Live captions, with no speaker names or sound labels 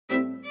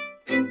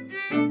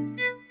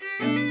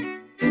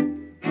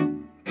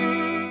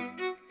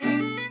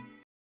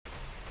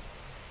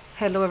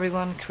Hello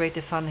everyone,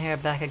 Creative Fun here,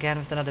 back again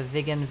with another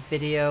Viggen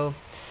video.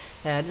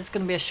 This is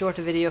going to be a short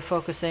video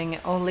focusing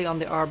only on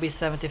the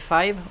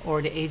RB75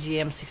 or the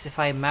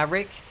AJM65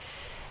 Maverick.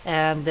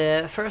 And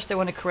first I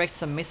want to correct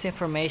some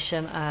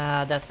misinformation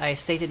that I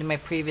stated in my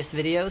previous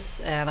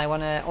videos, and I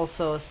want to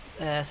also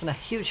send a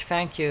huge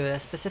thank you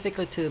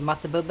specifically to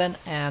Viggen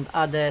and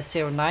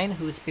AJS37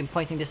 who's been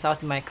pointing this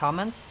out in my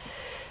comments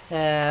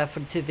for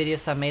the two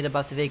videos I made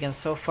about the Viggen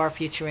so far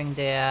featuring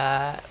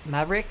the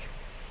Maverick.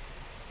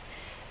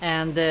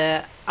 And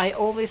I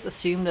always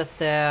assumed that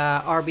the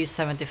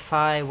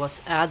RB75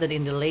 was added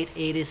in the late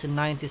 80s and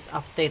 90s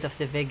update of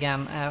the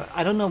Viggen.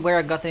 I don't know where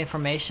I got the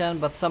information,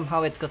 but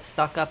somehow it got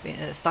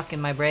stuck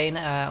in my brain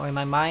or in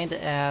my mind,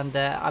 and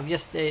I've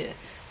just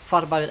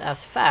thought about it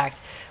as fact.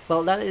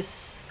 Well, that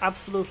is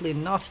absolutely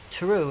not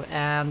true,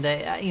 and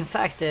in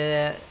fact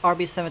the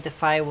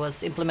RB75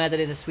 was implemented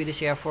in the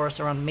Swedish Air Force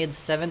around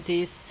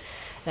mid-70s.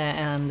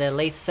 And the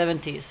late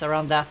 70s.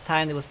 Around that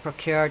time it was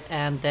procured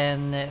and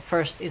then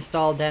first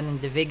installed then in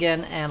the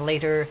Viggen and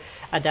later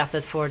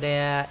adapted for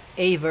the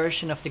A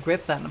version of the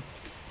Gripen.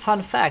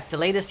 Fun fact, the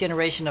latest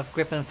generation of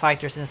Gripen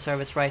fighters in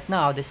service right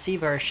now, the C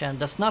version,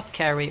 does not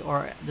carry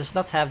or does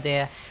not have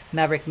the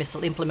Maverick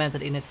missile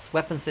implemented in its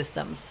weapon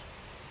systems.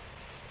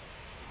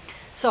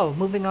 So,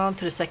 moving on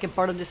to the second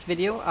part of this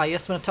video, I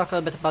just want to talk a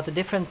little bit about the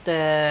different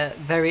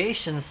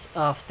variations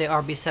of the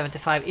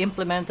RB75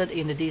 implemented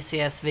in the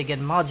DCS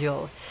Viggen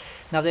module.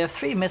 Now, there are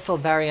three missile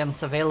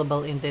variants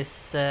available in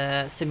this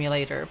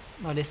simulator,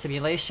 or this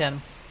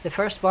simulation. The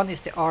first one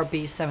is the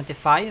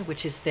RB75,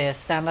 which is the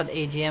standard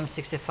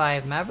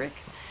AJM65 Maverick.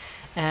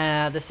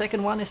 The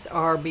second one is the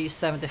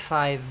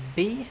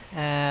RB75B,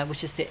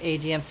 which is the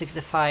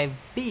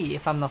AJM65B,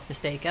 if I'm not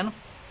mistaken.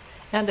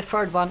 And the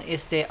third one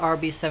is the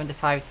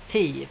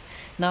RB75T.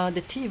 Now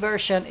the T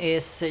version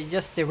is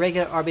just the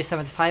regular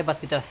RB75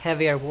 but with a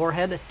heavier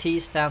warhead. T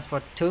stands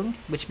for tung,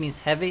 which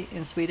means heavy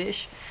in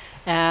Swedish.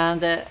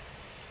 And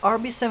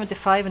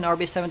RB75 and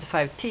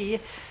RB75T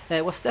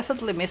was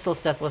definitely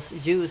missiles that was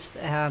used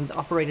and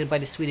operated by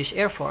the Swedish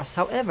Air Force.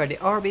 However, the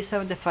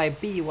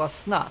RB75B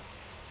was not.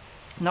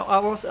 Now I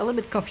was a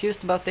little bit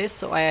confused about this,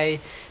 so I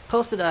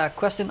posted a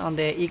question on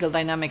the Eagle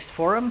Dynamics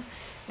forum.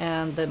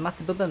 And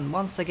Viggen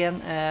once again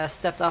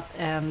stepped up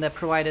and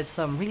provided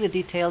some really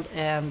detailed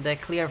and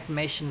clear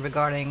information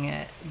regarding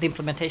the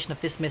implementation of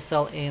this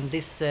missile in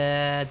this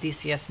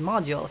DCS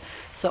module.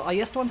 So I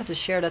just wanted to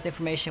share that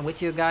information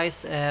with you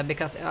guys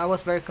because I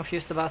was very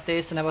confused about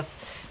this and I was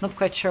not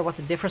quite sure what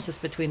the differences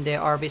between the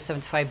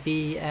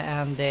RB75B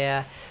and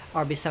the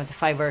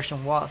RB75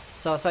 version was.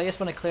 So I just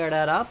want to clear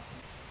that up.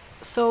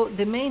 So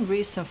the main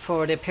reason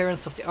for the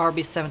appearance of the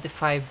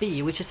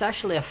RB75B, which is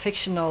actually a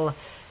fictional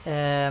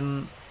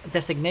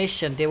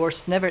designation, there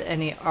was never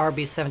any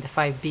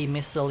RB75B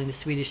missile in the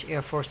Swedish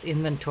Air Force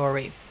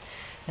inventory.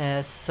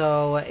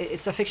 So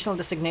it's a fictional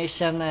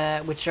designation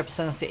which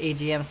represents the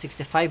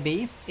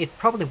AJM65B. It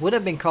probably would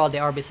have been called the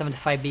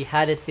RB75B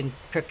had it been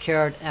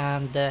procured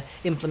and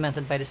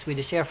implemented by the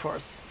Swedish Air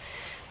Force.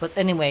 But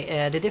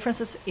anyway, the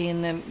differences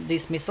in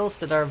these missiles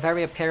that are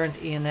very apparent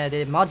in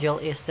the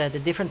module is that the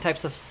different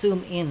types of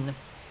zoom in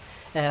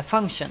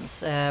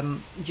functions.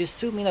 You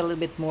zoom in a little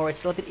bit more,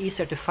 it's a little bit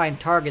easier to find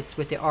targets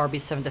with the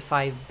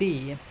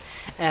RB75B.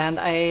 And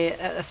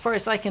as far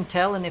as I can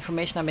tell, and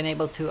information I've been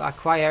able to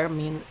acquire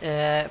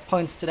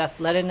points to that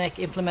Lederneck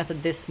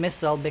implemented this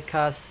missile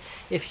because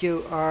if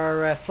you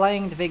are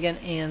flying the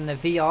Viggen in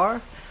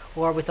VR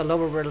or with a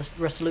lower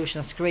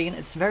resolution screen,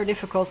 it's very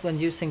difficult when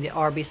using the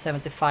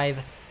RB75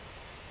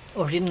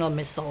 original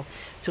missile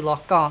to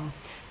lock on.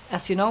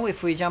 As you know,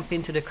 if we jump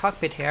into the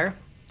cockpit here,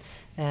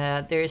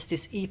 there is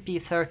this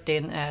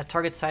EP13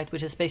 target site,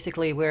 which is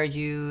basically where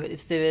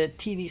it's the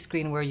TV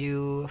screen where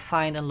you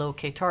find and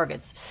locate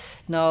targets.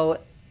 Now,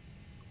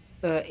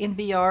 in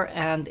VR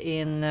and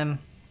in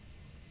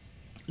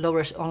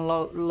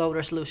low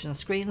resolution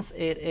screens,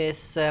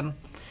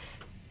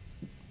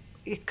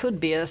 it could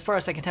be, as far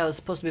as I can tell, it's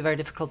supposed to be very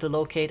difficult to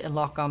locate and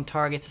lock on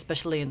targets,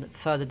 especially in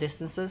further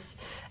distances.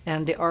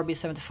 And the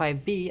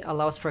RB75B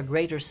allows for a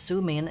greater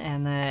zoom in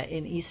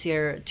and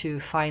easier to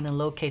find and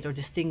locate or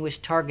distinguish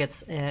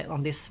targets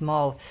on this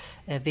small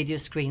video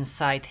screen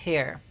site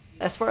here.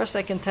 As far as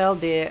I can tell,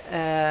 the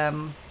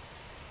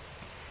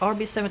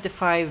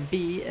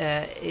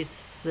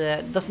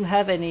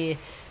RB75B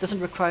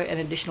doesn't require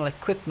any additional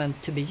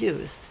equipment to be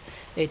used.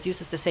 It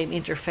uses the same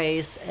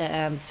interface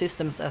and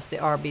systems as the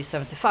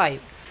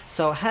RB75.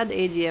 So had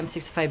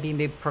AJM65B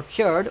been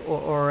procured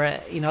or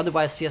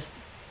otherwise just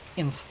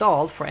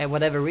installed for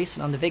whatever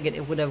reason on the Viggen,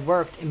 it would have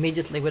worked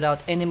immediately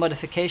without any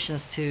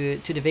modifications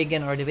to the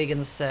Viggen or the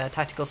Viggen's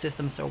tactical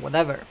systems or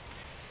whatever.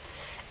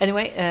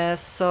 Anyway,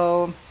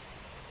 so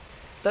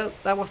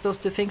that was those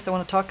two things I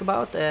want to talk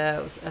about.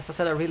 As I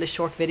said, a really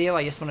short video.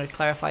 I just wanted to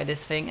clarify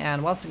this thing.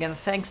 And once again,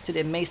 thanks to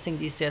the amazing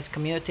DCS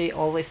community,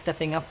 always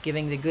stepping up,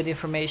 giving the good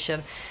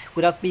information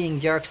without being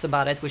jerks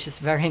about it, which is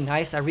very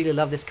nice. I really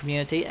love this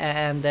community,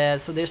 and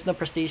so there's no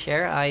prestige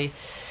here. I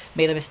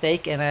made a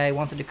mistake and I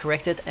wanted to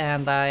correct it,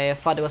 and I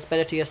thought it was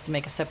better to just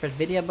make a separate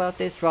video about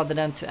this rather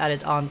than to add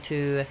it on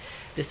to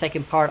the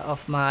second part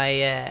of my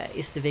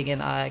is the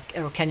Viggen,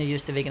 or can you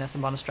use the Viggen as a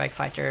modern strike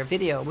fighter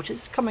video, which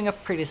is coming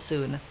up pretty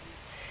soon.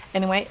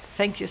 Anyway,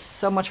 thank you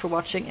so much for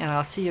watching, and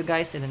I'll see you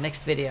guys in the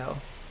next video.